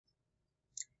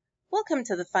Welcome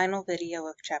to the final video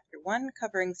of Chapter 1,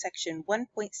 covering Section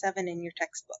 1.7 in your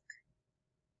textbook.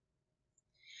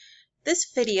 This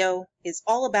video is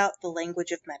all about the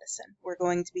language of medicine. We're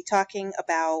going to be talking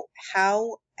about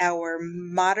how our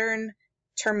modern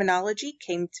terminology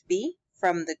came to be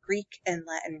from the Greek and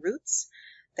Latin roots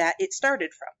that it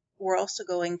started from. We're also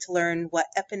going to learn what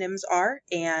eponyms are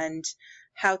and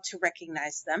how to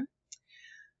recognize them.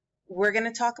 We're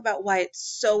going to talk about why it's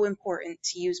so important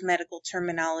to use medical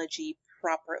terminology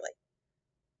properly.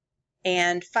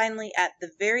 And finally, at the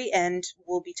very end,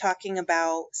 we'll be talking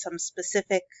about some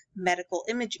specific medical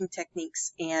imaging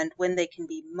techniques and when they can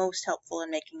be most helpful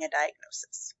in making a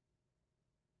diagnosis.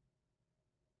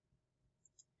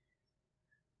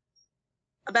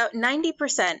 About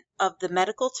 90% of the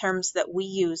medical terms that we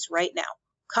use right now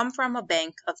come from a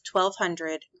bank of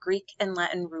 1,200 Greek and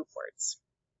Latin root words.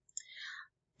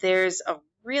 There's a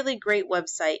really great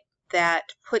website that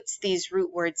puts these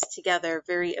root words together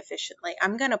very efficiently.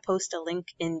 I'm going to post a link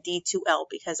in D2L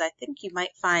because I think you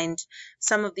might find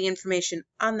some of the information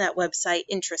on that website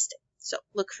interesting. So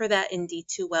look for that in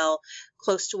D2L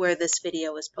close to where this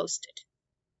video is posted.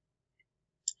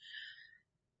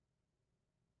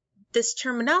 This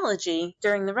terminology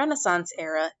during the Renaissance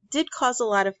era did cause a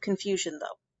lot of confusion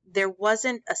though. There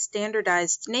wasn't a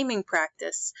standardized naming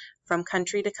practice from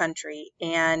country to country,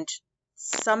 and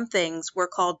some things were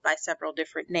called by several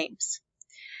different names.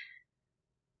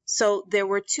 So there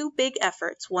were two big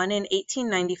efforts, one in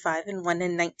 1895 and one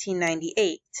in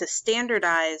 1998, to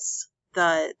standardize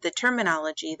the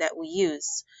terminology that we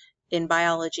use in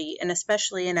biology and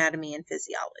especially anatomy and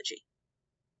physiology.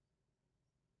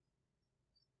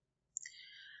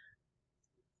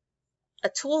 A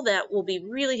tool that will be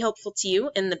really helpful to you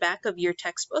in the back of your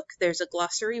textbook, there's a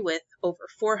glossary with over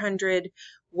 400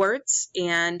 words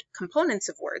and components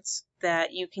of words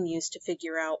that you can use to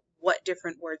figure out what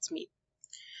different words mean.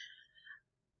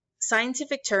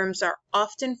 Scientific terms are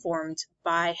often formed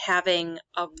by having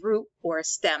a root or a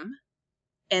stem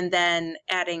and then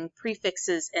adding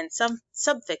prefixes and some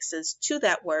suffixes to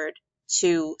that word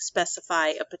to specify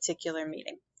a particular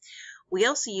meaning. We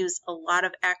also use a lot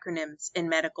of acronyms in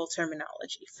medical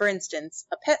terminology. For instance,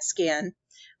 a PET scan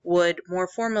would more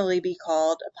formally be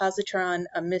called a positron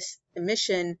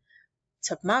emission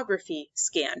tomography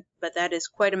scan, but that is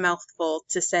quite a mouthful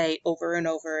to say over and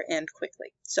over and quickly.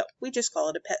 So we just call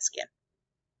it a PET scan.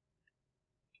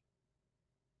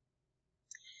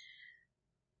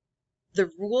 The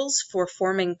rules for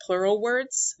forming plural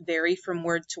words vary from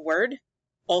word to word.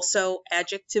 Also,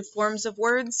 adjective forms of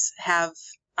words have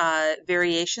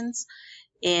variations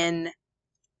in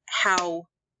how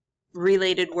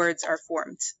related words are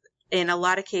formed. In a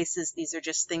lot of cases, these are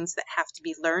just things that have to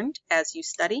be learned as you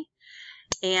study.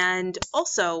 And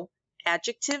also,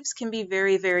 adjectives can be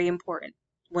very, very important.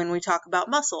 When we talk about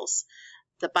muscles,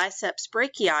 the biceps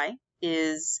brachii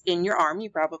is in your arm. You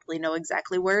probably know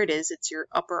exactly where it is. It's your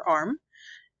upper arm.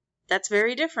 That's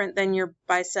very different than your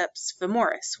biceps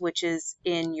femoris, which is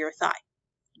in your thigh.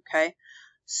 Okay?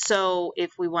 So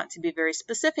if we want to be very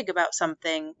specific about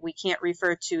something, we can't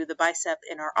refer to the bicep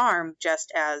in our arm just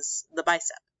as the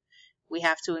bicep. We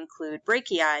have to include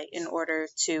brachii in order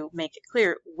to make it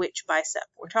clear which bicep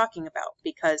we're talking about,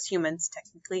 because humans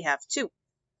technically have two.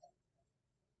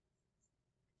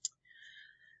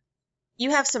 You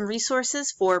have some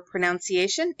resources for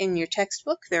pronunciation in your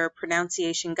textbook. There are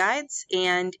pronunciation guides,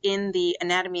 and in the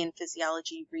Anatomy and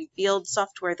Physiology Revealed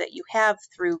software that you have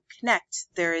through Connect,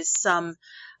 there is some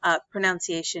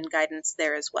pronunciation guidance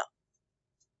there as well.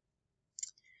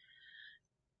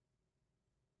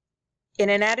 In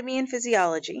anatomy and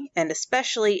physiology, and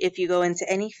especially if you go into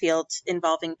any field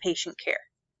involving patient care,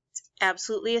 it's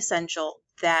absolutely essential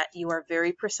that you are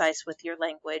very precise with your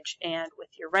language and with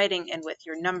your writing and with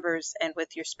your numbers and with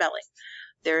your spelling.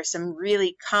 There are some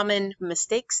really common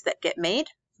mistakes that get made.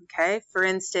 Okay, for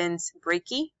instance,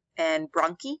 brachy and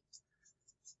bronchi.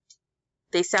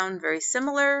 They sound very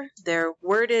similar. They're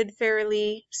worded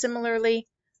fairly similarly,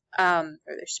 or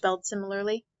they're spelled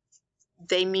similarly.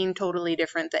 They mean totally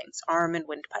different things, arm and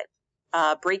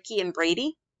windpipe. Brachy and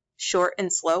Brady, short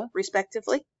and slow,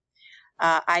 respectively.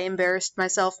 I embarrassed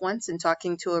myself once in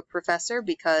talking to a professor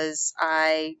because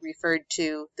I referred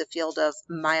to the field of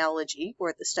myology,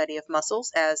 or the study of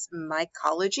muscles, as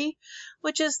mycology,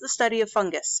 which is the study of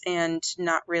fungus and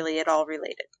not really at all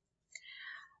related.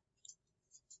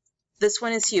 This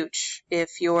one is huge.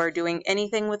 If you're doing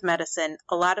anything with medicine,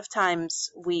 a lot of times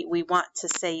we want to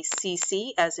say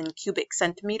cc, as in cubic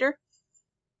centimeter,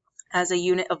 as a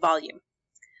unit of volume.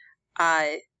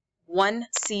 1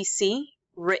 cc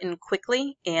written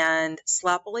quickly and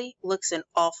sloppily looks an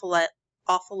awful lot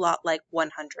awful lot like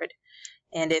 100.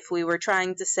 And if we were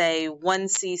trying to say 1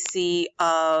 cc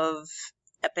of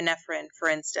epinephrine, for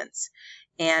instance,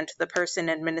 and the person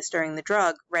administering the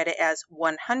drug read it as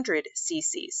 100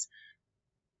 cc's,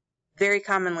 very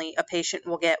commonly a patient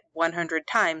will get 100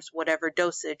 times whatever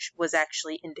dosage was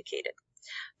actually indicated.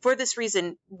 For this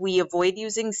reason, we avoid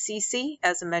using cc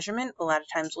as a measurement. A lot of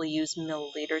times we'll use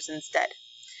milliliters instead.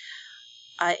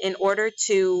 In order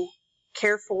to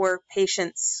care for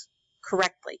patients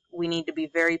correctly, we need to be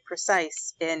very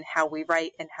precise in how we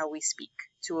write and how we speak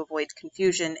to avoid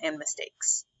confusion and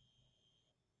mistakes.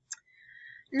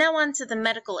 Now on to the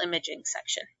medical imaging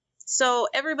section. So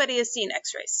everybody has seen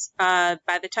x-rays.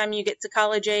 By the time you get to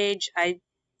college age, I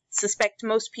suspect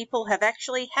most people have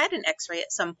actually had an x-ray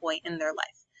at some point in their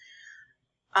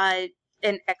life.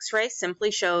 An x-ray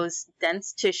simply shows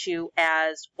dense tissue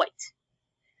as white.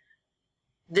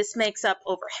 This makes up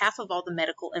over half of all the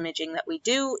medical imaging that we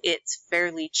do. It's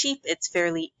fairly cheap, it's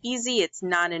fairly easy, it's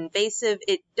non-invasive.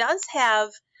 It does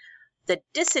have the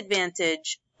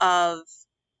disadvantage of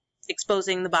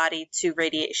exposing the body to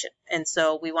radiation, and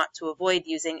so we want to avoid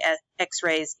using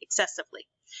x-rays excessively.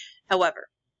 However,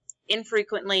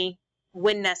 infrequently,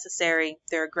 when necessary,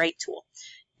 they're a great tool.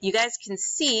 You guys can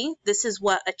see this is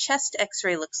what a chest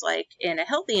x-ray looks like in a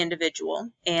healthy individual,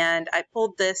 and I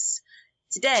pulled this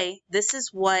today. This is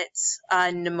what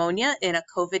pneumonia in a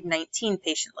COVID-19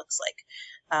 patient looks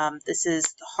like. This is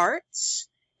the heart,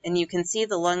 and you can see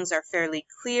the lungs are fairly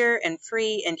clear and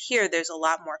free, and here there's a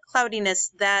lot more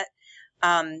cloudiness. That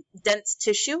dense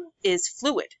tissue is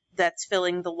fluid that's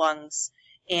filling the lungs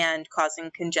and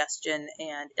causing congestion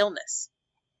and illness.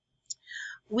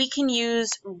 We can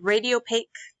use radiopaque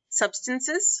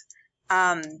substances.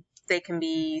 They can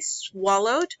be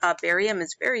swallowed. Barium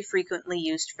is very frequently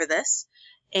used for this.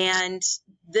 And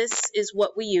this is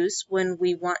what we use when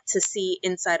we want to see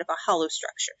inside of a hollow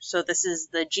structure. So this is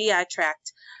the GI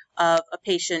tract of a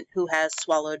patient who has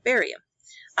swallowed barium.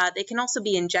 They can also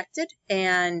be injected,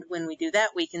 and when we do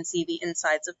that, we can see the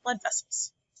insides of blood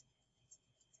vessels.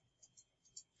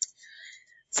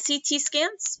 CT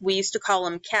scans, we used to call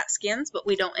them CAT scans, but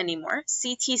we don't anymore.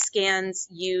 CT scans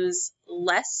use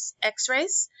less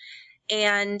x-rays,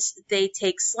 and they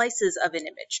take slices of an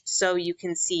image. So you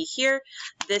can see here,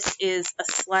 this is a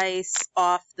slice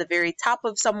off the very top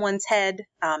of someone's head.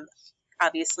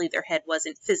 Obviously, their head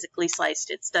wasn't physically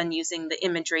sliced. It's done using the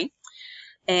imagery.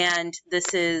 And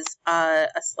this is a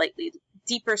slightly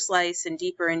deeper slice and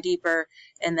deeper,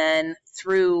 and then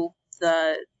through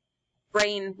the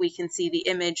brain, we can see the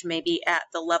image maybe at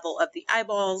the level of the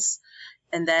eyeballs.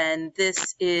 And then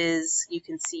this is, you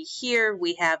can see here,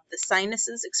 we have the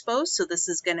sinuses exposed. So this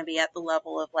is going to be at the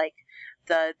level of like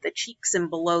the cheeks and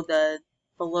below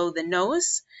the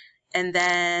nose. And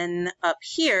then up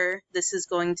here, this is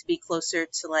going to be closer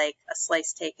to like a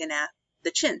slice taken at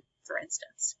the chin, for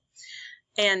instance.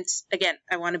 And again,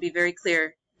 I want to be very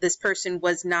clear, this person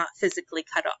was not physically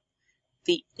cut up.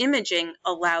 The imaging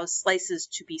allows slices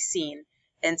to be seen,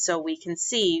 and so we can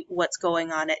see what's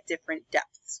going on at different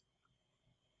depths.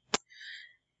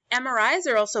 MRIs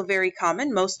are also very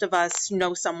common. Most of us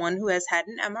know someone who has had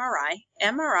an MRI.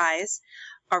 MRIs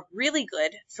are really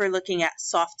good for looking at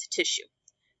soft tissue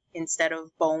instead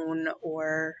of bone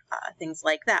or things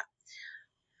like that.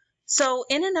 So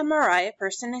in an MRI, a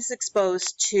person is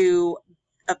exposed to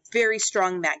a very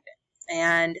strong magnet,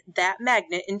 and that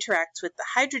magnet interacts with the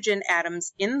hydrogen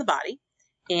atoms in the body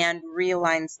and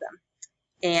realigns them.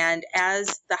 And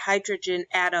as the hydrogen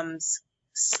atoms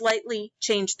slightly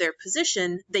change their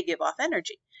position, they give off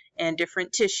energy. And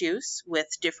different tissues with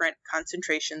different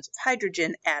concentrations of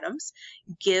hydrogen atoms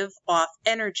give off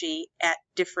energy at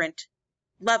different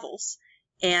levels,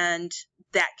 and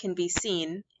that can be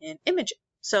seen in imaging.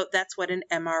 So that's what an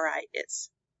MRI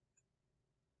is.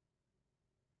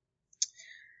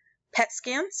 PET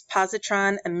scans,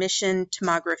 positron emission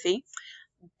tomography.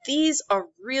 These are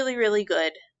really, really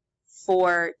good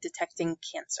for detecting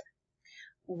cancer.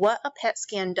 What a PET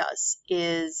scan does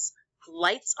is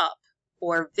lights up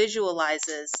or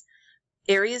visualizes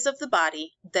areas of the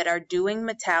body that are doing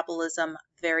metabolism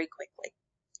very quickly.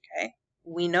 Okay?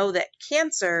 We know that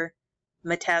cancer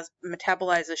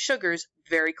metabolizes sugars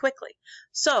very quickly.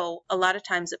 So a lot of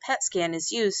times a PET scan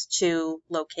is used to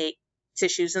locate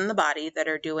tissues in the body that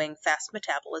are doing fast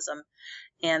metabolism,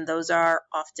 and those are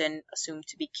often assumed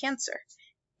to be cancer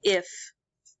if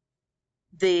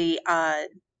the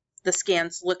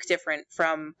scans look different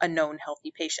from a known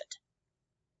healthy patient.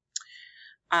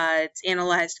 It's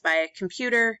analyzed by a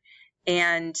computer,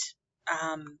 and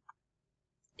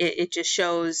it just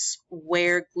shows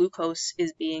where glucose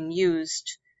is being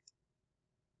used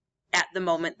at the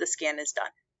moment the scan is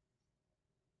done.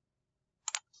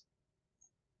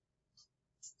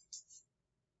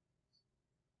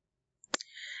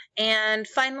 And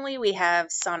finally, we have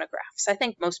sonographs. I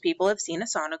think most people have seen a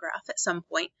sonograph at some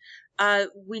point.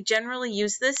 We generally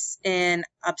use this in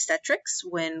obstetrics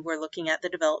when we're looking at the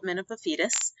development of a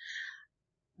fetus.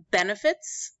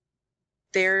 Benefits,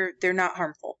 they're not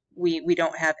harmful. We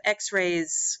don't have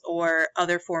x-rays or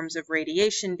other forms of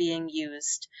radiation being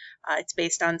used. It's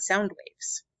based on sound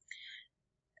waves.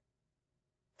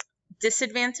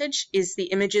 Disadvantage is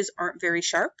the images aren't very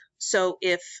sharp. So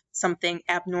if something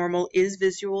abnormal is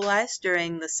visualized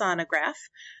during the sonograph,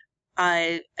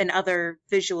 another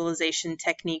visualization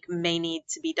technique may need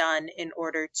to be done in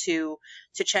order to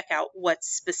check out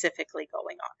what's specifically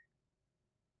going on.